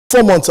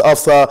4 months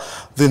after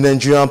the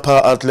Nigerian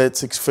Para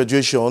Athletics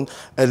Federation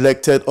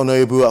elected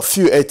Honorable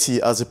Rafiu Etti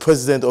as the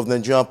president of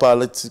Nigerian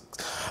Para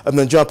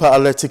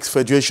Athletics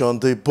Federation,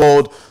 the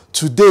board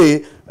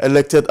today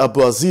elected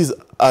Abdulazzez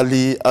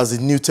Ali as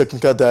the new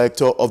technical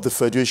director of the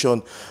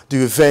federation.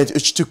 The event,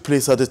 which took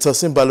place at the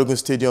Tasim Balogun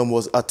Stadium,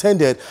 was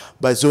attended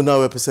by zonal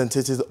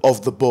representatives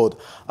of the board.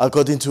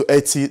 According to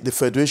Etti, the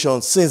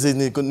federation, since the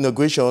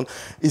inauguration,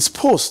 is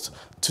poised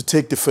to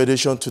take the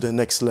federation to the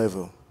next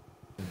level.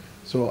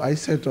 So I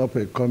set up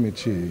a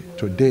committee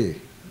today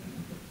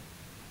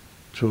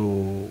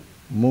to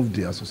move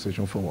the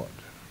association forward,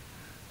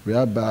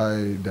 whereby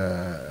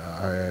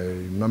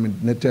I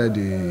nominated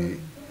the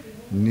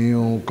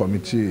new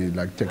committee,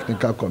 like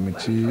technical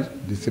committee,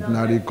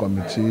 disciplinary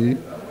committee,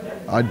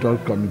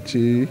 adult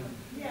committee,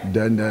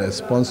 then the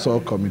sponsor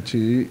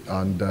committee,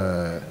 and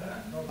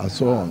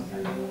so on.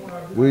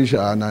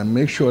 And I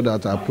make sure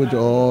that I put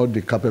all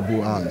the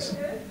capable hands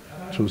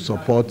to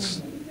support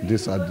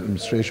this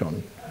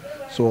administration.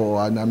 So,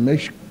 and I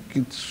make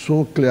it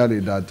so clearly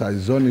that I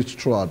zone it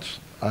throughout.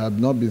 I have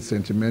not been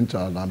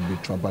sentimental and be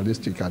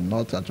tribalistic, and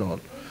not at all.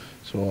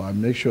 So I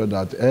make sure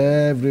that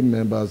every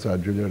members are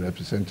duly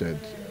represented.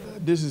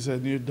 This is a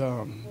new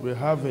dawn. We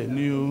have a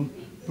new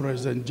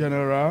President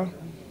General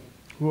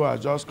who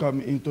has just come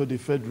into the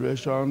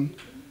Federation.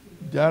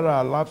 There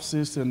are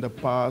lapses in the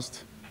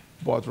past,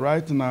 but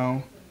right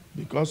now,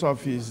 because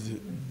of his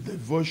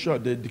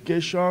devotion,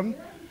 dedication,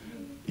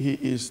 he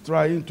is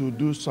trying to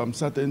do some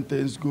certain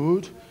things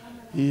good.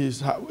 He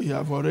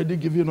have already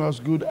given us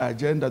good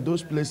agenda.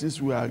 Those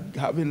places we are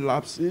having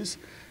lapses,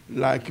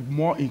 like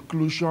more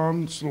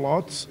inclusion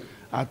slots,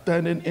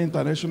 attending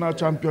international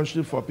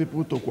championship for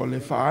people to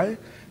qualify.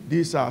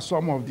 These are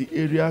some of the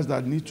areas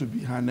that need to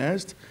be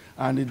harnessed.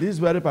 And this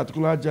very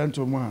particular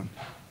gentleman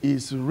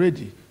is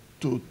ready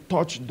to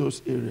touch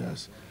those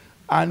areas.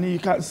 And you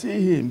can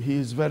see him, he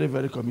is very,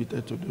 very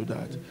committed to do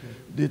that.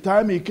 The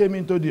time he came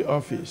into the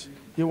office,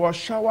 he was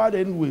showered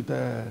in with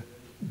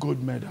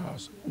gold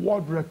medals,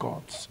 world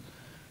records.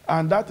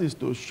 And that is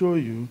to show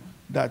you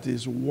that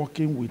he's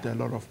working with a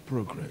lot of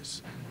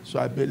progress. So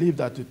I believe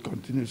that it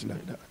continues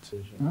like that.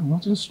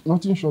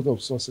 Nothing short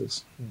of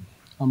success.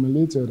 I'm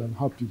elated and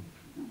happy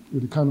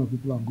with the kind of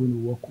people I'm going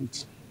to work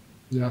with.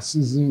 They are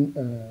seasoned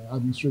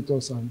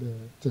administrators and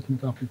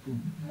technical people.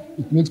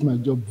 It makes my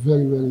job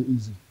very, very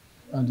easy.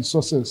 And the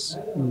success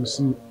you will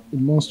see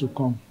in months to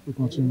come will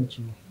continue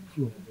to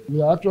flow.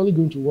 We are actually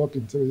going to work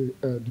in 3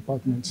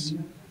 departments: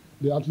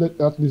 the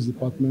athletes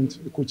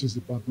department, the coaches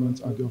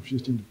department, and the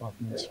officiating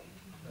department.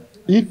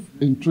 If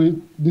in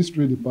these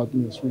 3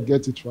 departments we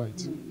get it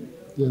right,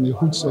 then a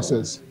huge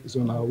success is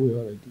on our way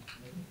already.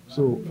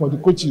 So for the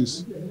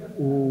coaches,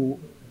 we'll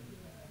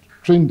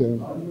train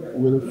them,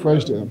 we'll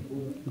refresh them,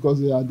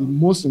 because they are the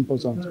most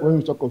important. When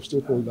we talk of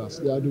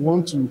stakeholders, they are the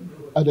ones to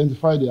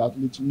identify the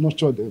athletes,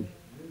 nurture them,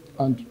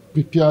 and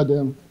prepare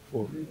them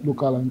for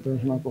local and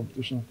international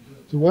competition.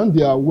 So when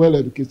they are well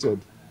educated,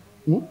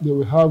 they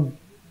will have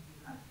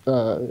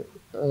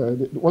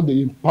what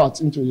they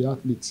impart into the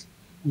athletes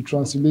will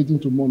translate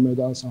into more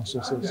medals and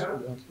success for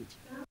the athletes.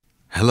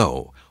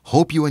 Hello,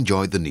 hope you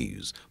enjoyed the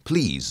news.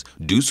 Please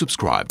do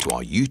subscribe to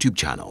our YouTube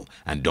channel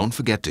and don't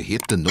forget to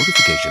hit the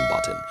notification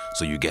button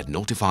so you get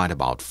notified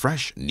about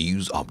fresh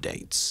news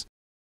updates.